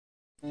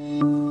Hi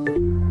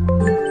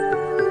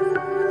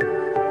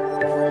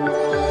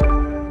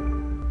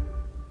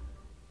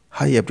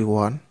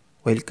everyone,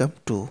 welcome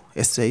to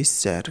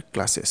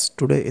shsirclasses.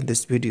 Today in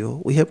this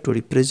video we have to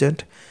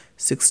represent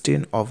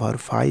 16 over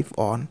 5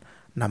 on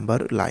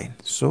number line.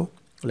 So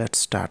let's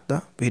start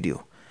the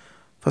video.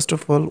 First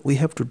of all, we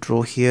have to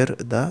draw here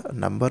the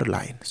number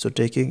line. So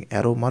taking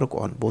arrow mark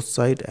on both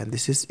sides, and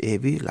this is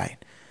AB line.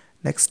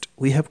 Next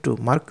we have to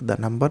mark the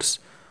numbers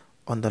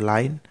on the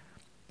line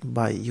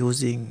by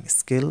using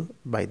scale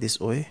by this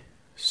way.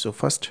 So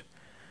first,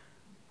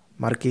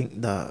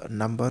 marking the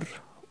number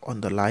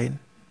on the line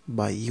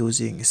by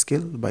using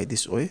scale by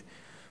this way.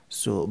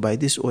 So by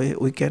this way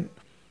we can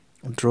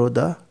draw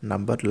the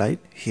number line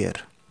here.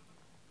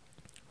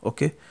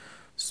 Okay,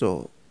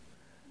 so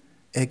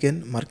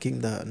again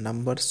marking the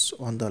numbers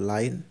on the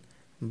line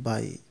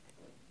by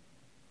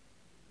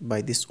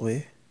this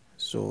way.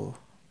 So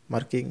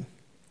marking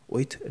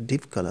with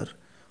deep color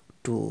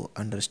to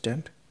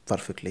understand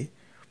perfectly.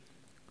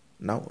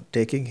 Now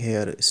taking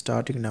here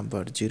starting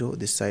number 0,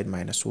 this side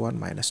 -1,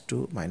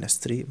 -2,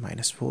 -3,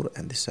 -4,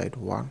 and this side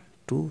 1,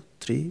 2,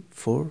 3,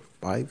 4,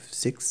 5,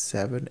 6,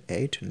 7,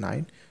 8,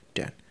 9,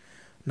 10.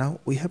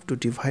 Now we have to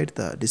divide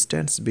the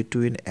distance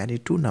between any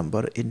two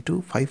number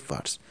into 5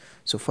 parts.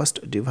 So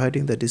first,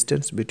 dividing the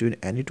distance between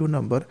any two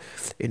number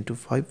into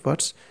 5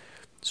 parts.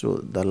 So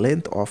the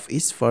length of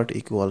each part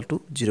equal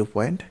to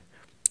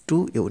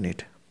 0.2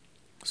 unit.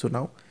 So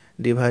now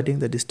dividing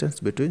the distance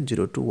between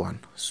 0 to 1.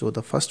 So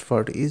the first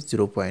part is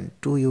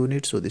 0.2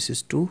 unit, so this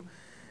is 2,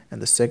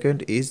 and the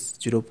second is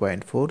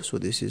 0.4, so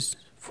this is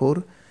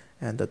 4,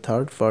 and the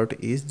third part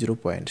is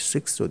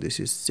 0.6, so this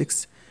is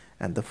 6,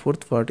 and the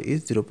fourth part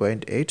is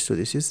 0.8, so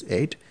this is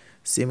 8.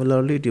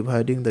 Similarly,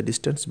 dividing the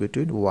distance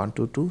between 1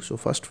 to 2, so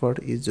first part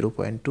is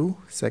 0.2,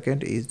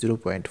 second is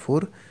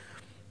 0.4,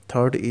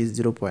 third is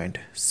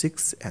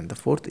 0.6, and the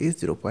fourth is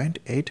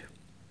 0.8.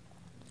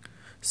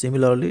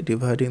 Similarly,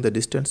 dividing the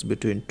distance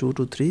between 2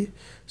 to 3,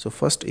 so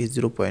first is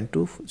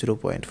 0.2,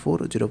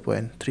 0.4,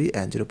 0.3,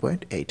 and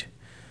 0.8.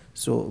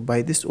 So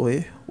by this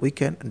way we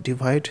can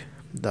divide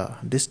the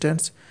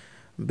distance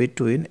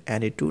between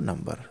any two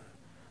number.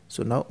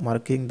 So now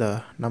marking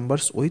the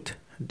numbers with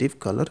deep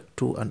color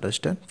to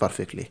understand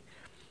perfectly.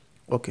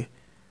 Okay,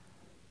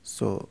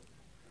 so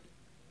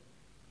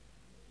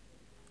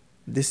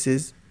this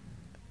is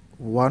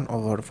 1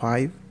 over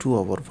 5, 2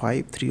 over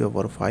 5, 3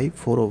 over 5,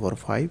 4 over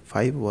 5,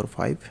 5 over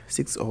 5,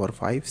 6 over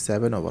 5,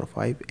 7 over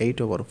 5, 8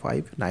 over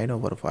 5, 9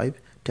 over 5,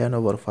 10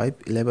 over 5,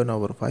 11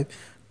 over 5,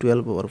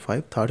 12 over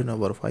 5, 13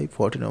 over 5,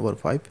 14 over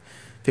 5,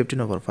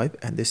 15 over 5,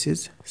 and this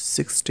is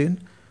 16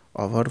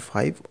 over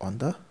 5 on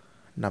the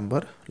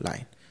number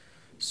line.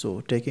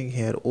 So taking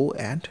here O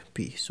and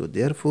P. So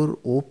therefore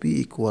OP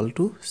equal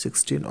to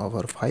 16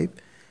 over 5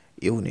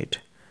 unit.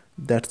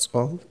 That's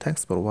all.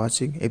 Thanks for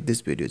watching. If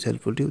this video is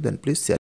helpful to you, then please share.